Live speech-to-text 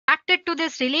connected to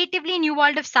this relatively new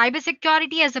world of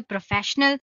cybersecurity as a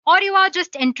professional, or you are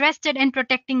just interested in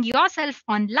protecting yourself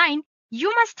online, you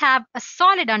must have a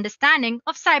solid understanding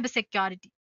of cybersecurity.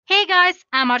 Hey guys,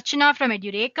 I'm Archana from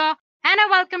Edureka, and I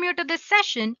welcome you to this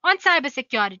session on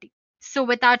cybersecurity. So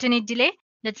without any delay,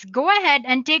 let's go ahead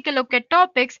and take a look at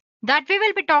topics that we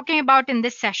will be talking about in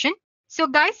this session. So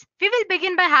guys, we will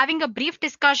begin by having a brief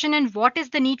discussion on what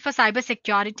is the need for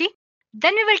cybersecurity.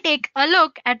 Then we will take a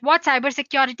look at what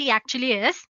cybersecurity actually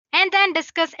is and then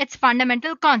discuss its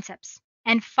fundamental concepts.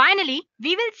 And finally,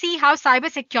 we will see how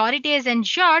cybersecurity is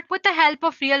ensured with the help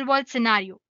of real-world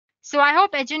scenario. So I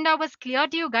hope agenda was clear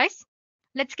to you guys.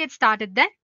 Let's get started then.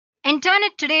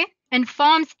 Internet today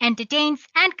informs, entertains,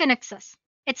 and connects us.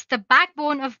 It's the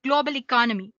backbone of global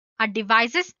economy. Our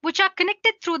devices, which are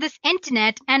connected through this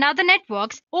internet and other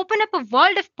networks, open up a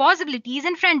world of possibilities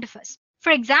in front of us.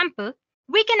 For example,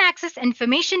 we can access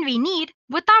information we need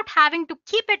without having to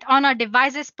keep it on our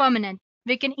devices permanently.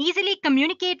 We can easily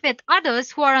communicate with others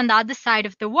who are on the other side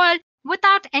of the world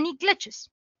without any glitches.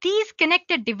 These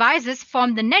connected devices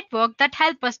form the network that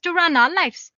help us to run our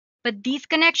lives. But these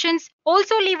connections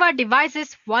also leave our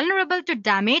devices vulnerable to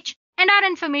damage and our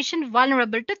information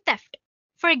vulnerable to theft.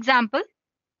 For example,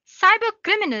 cyber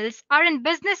criminals are in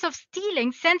business of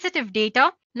stealing sensitive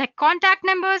data like contact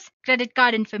numbers, credit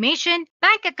card information,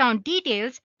 bank account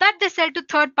details that they sell to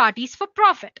third parties for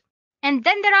profit. And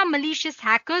then there are malicious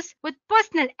hackers with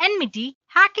personal enmity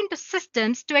hack into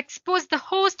systems to expose the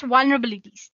host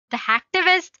vulnerabilities. The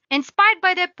hacktivists, inspired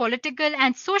by their political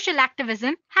and social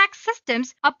activism, hack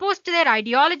systems opposed to their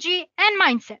ideology and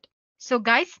mindset. So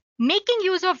guys, making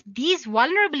use of these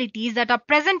vulnerabilities that are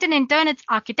present in Internet's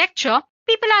architecture,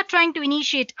 people are trying to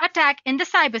initiate attack in the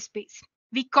cyberspace.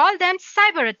 We call them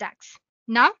cyber attacks.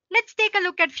 Now, let's take a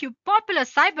look at few popular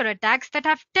cyber attacks that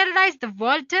have terrorized the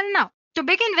world till now. To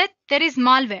begin with, there is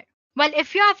malware. Well,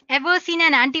 if you have ever seen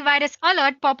an antivirus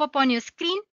alert pop up on your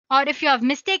screen, or if you have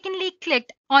mistakenly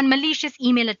clicked on malicious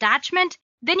email attachment,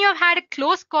 then you have had a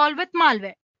close call with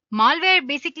malware. Malware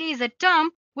basically is a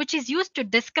term which is used to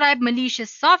describe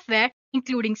malicious software,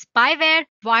 including spyware,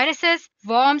 viruses,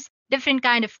 worms, different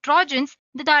kind of trojans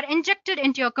that are injected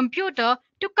into your computer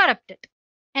to corrupt it.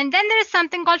 And then there is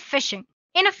something called phishing.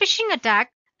 In a phishing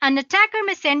attack, an attacker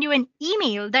may send you an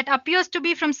email that appears to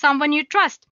be from someone you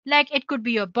trust, like it could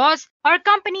be your boss or a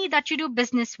company that you do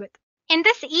business with. In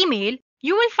this email,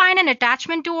 you will find an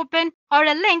attachment to open or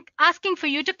a link asking for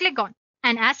you to click on.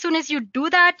 And as soon as you do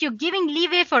that, you're giving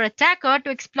leeway for attacker to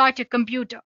exploit your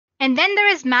computer. And then there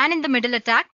is man-in-the-middle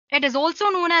attack. It is also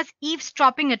known as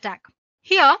eavesdropping attack.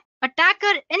 Here,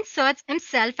 attacker inserts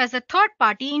himself as a third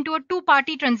party into a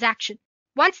two-party transaction.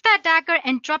 Once the attacker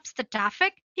interrupts the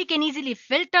traffic, he can easily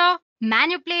filter,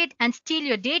 manipulate, and steal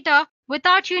your data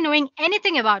without you knowing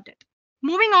anything about it.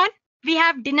 Moving on, we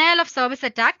have denial of service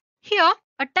attack. Here,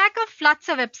 attacker floods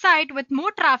a website with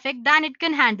more traffic than it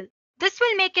can handle. This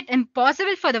will make it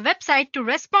impossible for the website to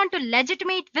respond to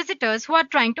legitimate visitors who are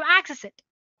trying to access it.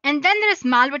 And then there is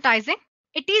malvertising.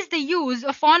 It is the use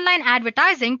of online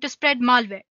advertising to spread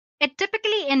malware. It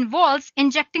typically involves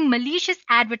injecting malicious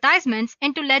advertisements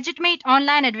into legitimate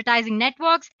online advertising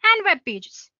networks and web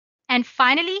pages. And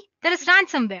finally, there is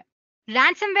ransomware.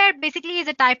 Ransomware basically is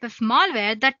a type of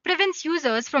malware that prevents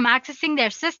users from accessing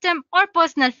their system or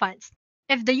personal files.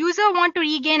 If the user wants to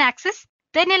regain access,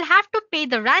 then he'll have to pay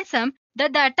the ransom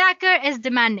that the attacker is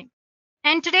demanding.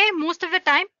 And today, most of the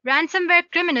time, ransomware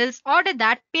criminals order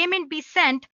that payment be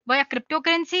sent via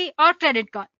cryptocurrency or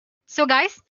credit card. So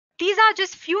guys, these are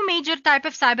just few major type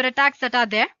of cyber attacks that are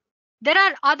there. There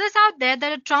are others out there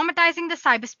that are traumatizing the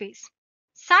cyberspace.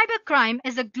 Cybercrime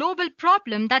is a global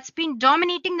problem that's been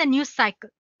dominating the news cycle.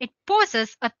 It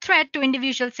poses a threat to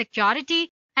individual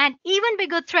security and even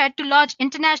bigger threat to large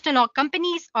international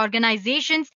companies,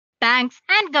 organizations, banks,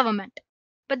 and government.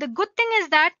 But the good thing is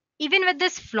that even with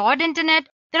this flawed internet,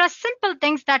 there are simple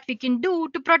things that we can do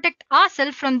to protect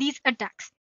ourselves from these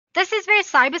attacks. This is where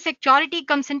cybersecurity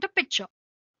comes into picture.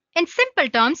 In simple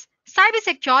terms,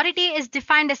 cybersecurity is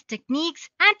defined as techniques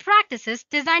and practices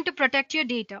designed to protect your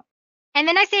data. And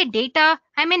when I say data,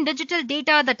 I mean digital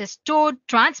data that is stored,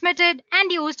 transmitted, and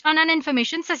used on an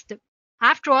information system.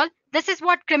 After all, this is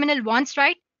what criminal wants,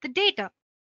 right? The data.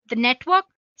 The network,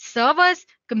 servers,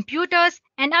 computers,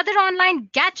 and other online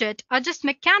gadgets are just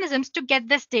mechanisms to get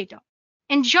this data.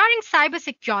 Ensuring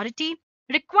cybersecurity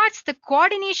requires the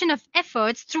coordination of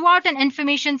efforts throughout an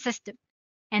information system.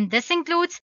 And this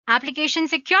includes application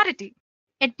security.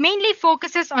 It mainly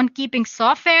focuses on keeping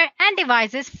software and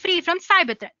devices free from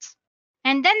cyber threats.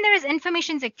 And then there is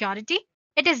information security.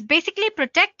 It is basically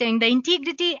protecting the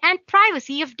integrity and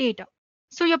privacy of data.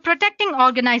 So you're protecting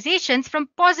organizations from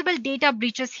possible data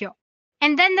breaches here.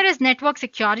 And then there is network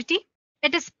security.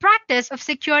 It is practice of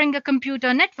securing a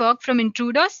computer network from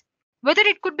intruders, whether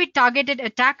it could be targeted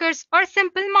attackers or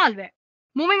simple malware.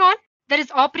 Moving on, there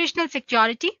is operational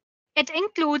security. It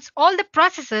includes all the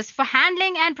processes for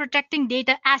handling and protecting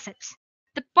data assets,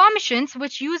 the permissions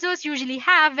which users usually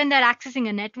have when they're accessing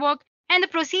a network, and the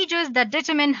procedures that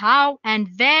determine how and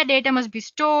where data must be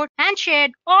stored and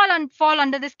shared all fall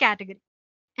under this category.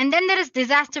 And then there is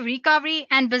disaster recovery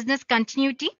and business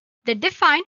continuity. They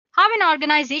define how an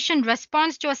organization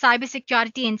responds to a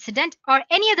cybersecurity incident or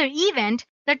any other event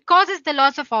that causes the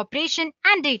loss of operation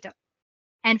and data.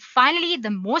 And finally,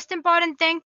 the most important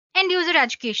thing, end user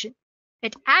education.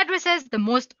 It addresses the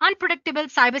most unpredictable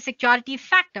cybersecurity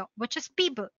factor, which is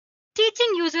people.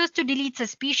 Teaching users to delete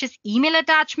suspicious email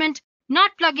attachment,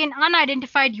 not plug in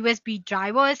unidentified USB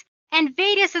drivers, and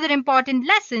various other important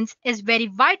lessons is very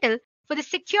vital for the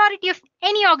security of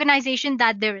any organization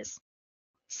that there is.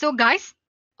 So guys,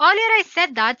 earlier I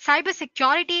said that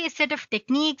cybersecurity is a set of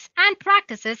techniques and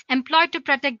practices employed to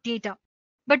protect data.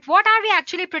 But what are we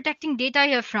actually protecting data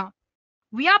here from?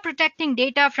 We are protecting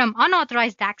data from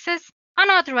unauthorized access,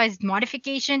 unauthorized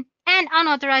modification, and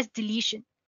unauthorized deletion.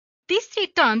 These three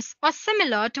terms are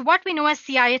similar to what we know as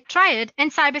CIA triad in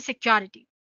cybersecurity.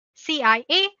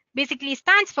 CIA basically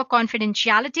stands for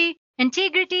confidentiality,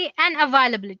 integrity, and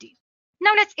availability.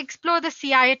 Now let's explore the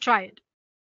CIA triad.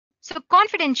 So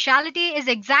confidentiality is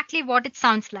exactly what it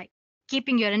sounds like,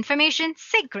 keeping your information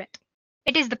secret.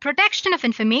 It is the protection of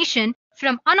information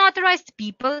from unauthorized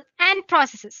people and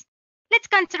processes. Let's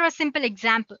consider a simple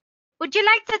example. Would you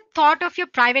like the thought of your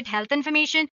private health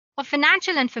information or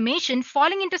financial information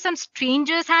falling into some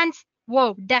stranger's hands?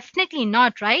 Whoa, definitely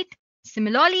not, right?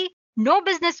 Similarly, no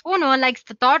business owner likes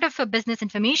the thought of her business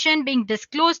information being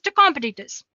disclosed to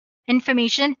competitors.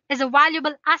 Information is a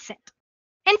valuable asset.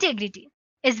 Integrity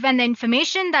is when the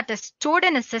information that is stored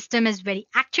in a system is very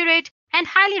accurate and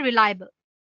highly reliable.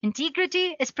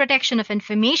 Integrity is protection of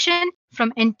information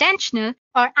from intentional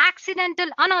or accidental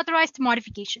unauthorized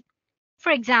modification.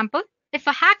 For example, if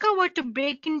a hacker were to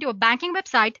break into a banking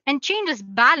website and change its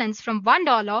balance from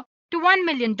 $1 to $1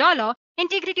 million,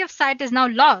 integrity of site is now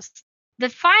lost. The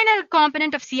final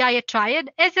component of CIA triad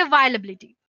is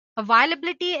availability.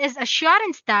 Availability is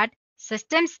assurance that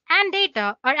systems and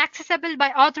data are accessible by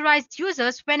authorized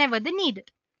users whenever they need it.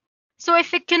 So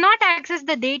if we cannot access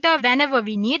the data whenever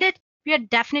we need it, we are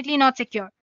definitely not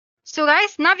secure. So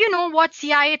guys, now you know what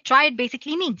CIA triad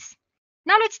basically means.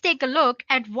 Now let's take a look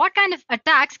at what kind of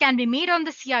attacks can be made on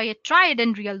the CIA triad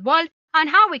in real world and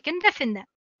how we can defend them.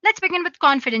 Let's begin with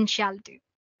confidentiality.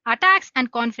 Attacks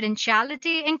and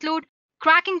confidentiality include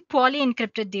cracking poorly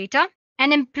encrypted data,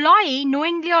 an employee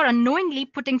knowingly or unknowingly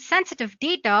putting sensitive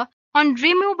data on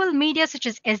removable media such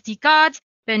as SD cards,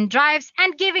 pen drives,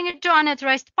 and giving it to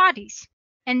unauthorized parties.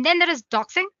 And then there is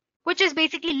doxing, which is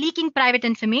basically leaking private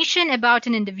information about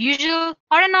an individual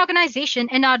or an organization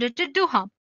in order to do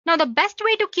harm. Now, the best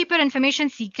way to keep your information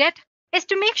secret is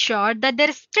to make sure that there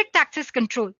is strict access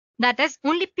control. That is,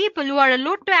 only people who are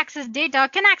allowed to access data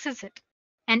can access it.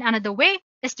 And another way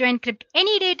is to encrypt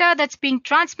any data that's being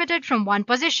transmitted from one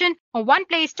position or one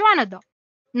place to another.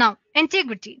 Now,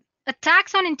 integrity.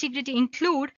 Attacks on integrity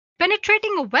include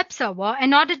penetrating a web server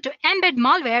in order to embed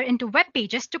malware into web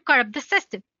pages to corrupt the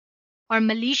system, or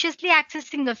maliciously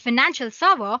accessing the financial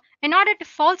server in order to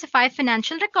falsify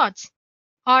financial records,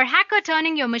 or hacker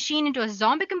turning your machine into a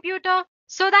zombie computer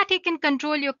so that he can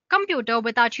control your computer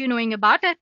without you knowing about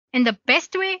it. And the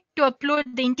best way to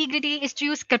upload the integrity is to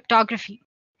use cryptography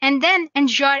and then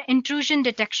ensure intrusion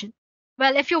detection.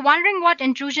 Well, if you're wondering what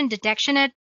intrusion detection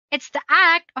is, it's the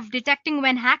act of detecting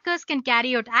when hackers can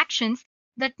carry out actions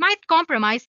that might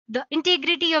compromise the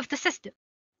integrity of the system.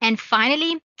 And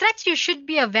finally, threats you should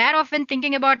be aware of when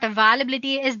thinking about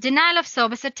availability is denial of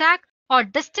service attack or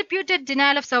distributed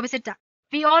denial of service attack.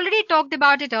 We already talked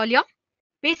about it earlier.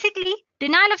 Basically,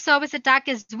 denial of service attack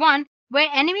is one where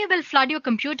enemy will flood your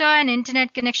computer and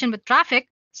internet connection with traffic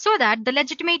so that the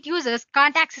legitimate users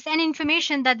can't access any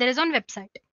information that there is on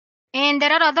website. And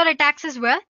there are other attacks as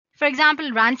well. For example,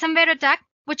 ransomware attack,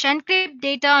 which encrypt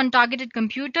data on targeted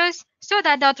computers so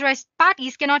that the authorized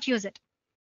parties cannot use it.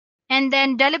 And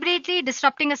then deliberately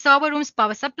disrupting a server room's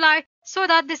power supply so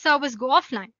that the servers go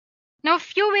offline. Now, a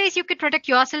few ways you could protect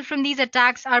yourself from these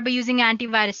attacks are by using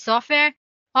antivirus software,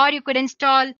 or you could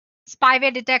install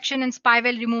spyware detection and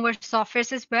spyware remover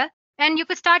softwares as well, and you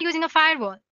could start using a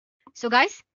firewall. So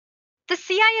guys, the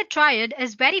CIA triad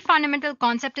is very fundamental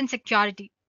concept in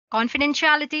security.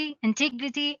 Confidentiality,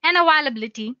 integrity, and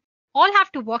availability all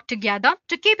have to work together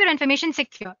to keep your information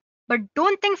secure. But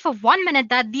don't think for 1 minute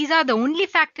that these are the only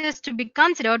factors to be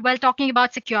considered while talking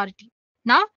about security.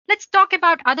 Now, let's talk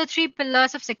about other three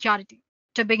pillars of security.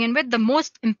 To begin with, the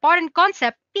most important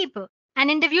concept, people. An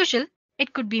individual,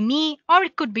 it could be me or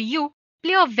it could be you,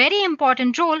 play a very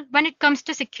important role when it comes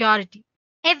to security.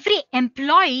 Every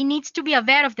employee needs to be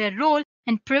aware of their role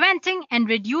in preventing and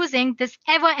reducing this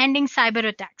ever-ending cyber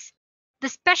attacks. The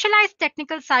specialized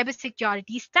technical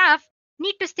cybersecurity staff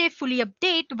need to stay fully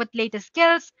updated with latest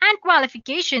skills and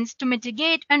qualifications to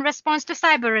mitigate and respond to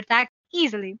cyber attacks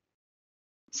easily.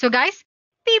 So guys,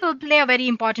 people play a very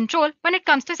important role when it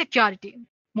comes to security.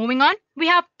 Moving on, we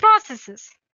have processes.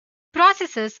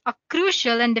 Processes are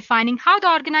crucial in defining how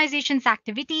the organization's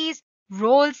activities,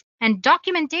 roles, and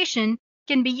documentation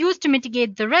can be used to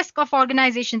mitigate the risk of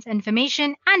organization's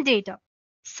information and data.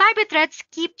 Cyber threats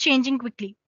keep changing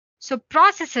quickly, so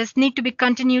processes need to be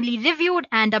continually reviewed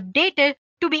and updated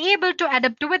to be able to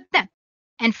adapt with them.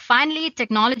 And finally,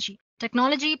 technology.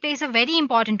 Technology plays a very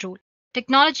important role.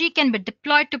 Technology can be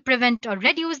deployed to prevent or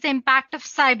reduce the impact of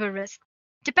cyber risk,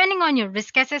 depending on your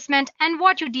risk assessment and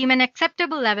what you deem an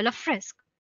acceptable level of risk.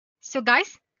 So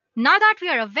guys, now that we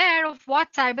are aware of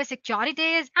what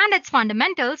cybersecurity is and its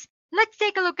fundamentals, let's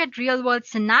take a look at real-world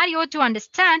scenario to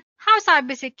understand how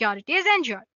cybersecurity is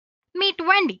ensured. Meet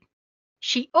Wendy.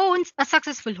 She owns a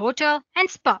successful hotel and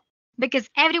spa because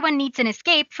everyone needs an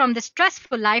escape from the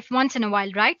stressful life once in a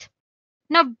while, right?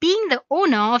 Now, being the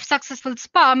owner of successful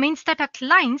spa means that her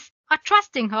clients are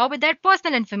trusting her with their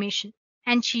personal information,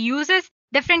 and she uses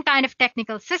different kind of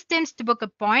technical systems to book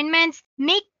appointments,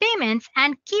 make payments,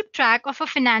 and keep track of her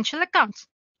financial accounts.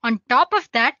 On top of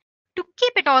that, to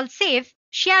keep it all safe,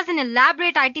 she has an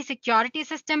elaborate IT security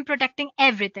system protecting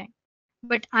everything.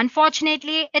 But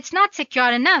unfortunately, it's not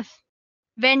secure enough.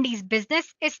 Wendy's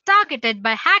business is targeted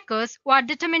by hackers who are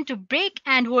determined to break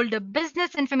and hold her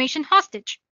business information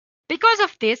hostage. Because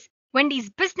of this, Wendy's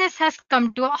business has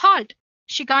come to a halt.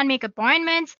 She can't make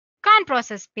appointments, can't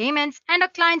process payments, and her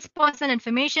client's personal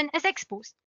information is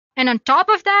exposed. And on top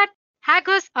of that,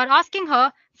 hackers are asking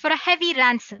her for a heavy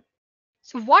ransom.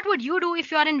 So what would you do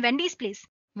if you are in Wendy's place?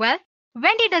 Well,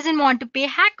 Wendy doesn't want to pay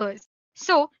hackers.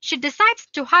 So she decides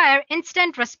to hire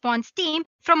incident response team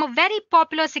from a very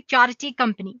popular security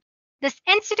company. This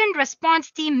incident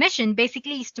response team mission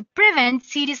basically is to prevent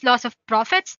serious loss of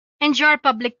profits, ensure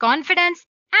public confidence,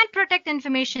 and protect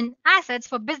information assets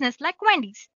for business like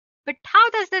Wendy's. But how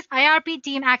does this IRP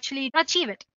team actually achieve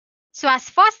it? So as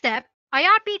first step,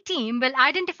 IRP team will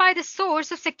identify the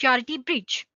source of security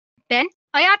breach. Then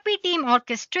IRP team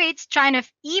orchestrates chain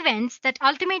of events that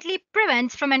ultimately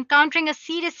prevents from encountering a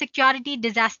serious security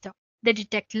disaster. They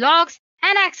detect logs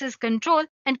and access control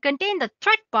and contain the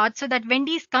threat path so that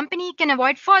Wendy's company can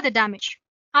avoid further damage.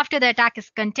 After the attack is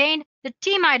contained, the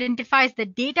team identifies the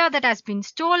data that has been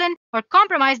stolen or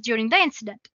compromised during the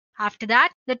incident. After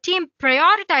that, the team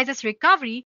prioritizes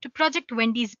recovery to protect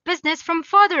Wendy's business from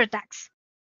further attacks.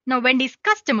 Now, Wendy's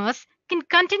customers can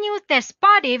continue their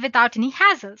spa day without any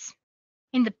hassles.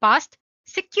 In the past,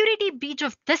 security breach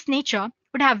of this nature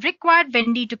would have required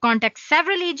Wendy to contact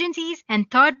several agencies and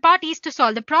third parties to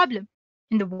solve the problem.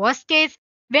 In the worst case,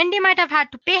 Wendy might have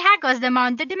had to pay hackers the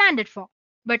amount they demanded for.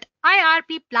 But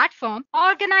IRP platform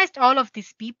organized all of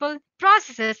these people,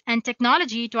 processes, and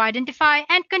technology to identify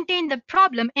and contain the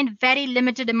problem in very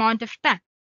limited amount of time.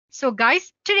 So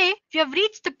guys, today we have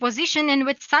reached the position in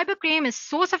which cybercrime is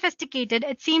so sophisticated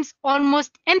it seems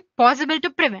almost impossible to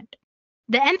prevent.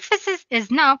 The emphasis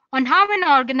is now on how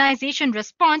an organization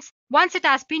responds once it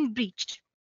has been breached.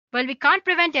 While we can't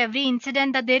prevent every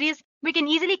incident that there is, we can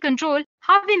easily control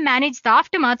how we manage the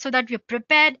aftermath so that we're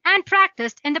prepared and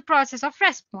practiced in the process of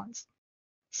response.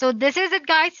 So this is it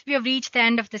guys, we have reached the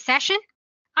end of the session.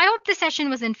 I hope the session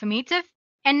was informative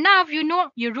and now you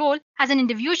know your role as an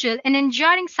individual in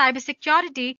ensuring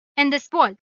cybersecurity in this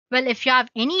world. Well, if you have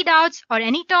any doubts or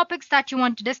any topics that you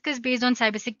want to discuss based on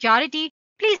cybersecurity,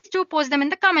 please do post them in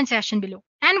the comment section below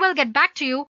and we'll get back to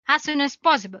you as soon as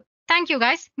possible. Thank you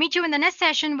guys. Meet you in the next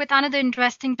session with another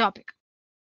interesting topic.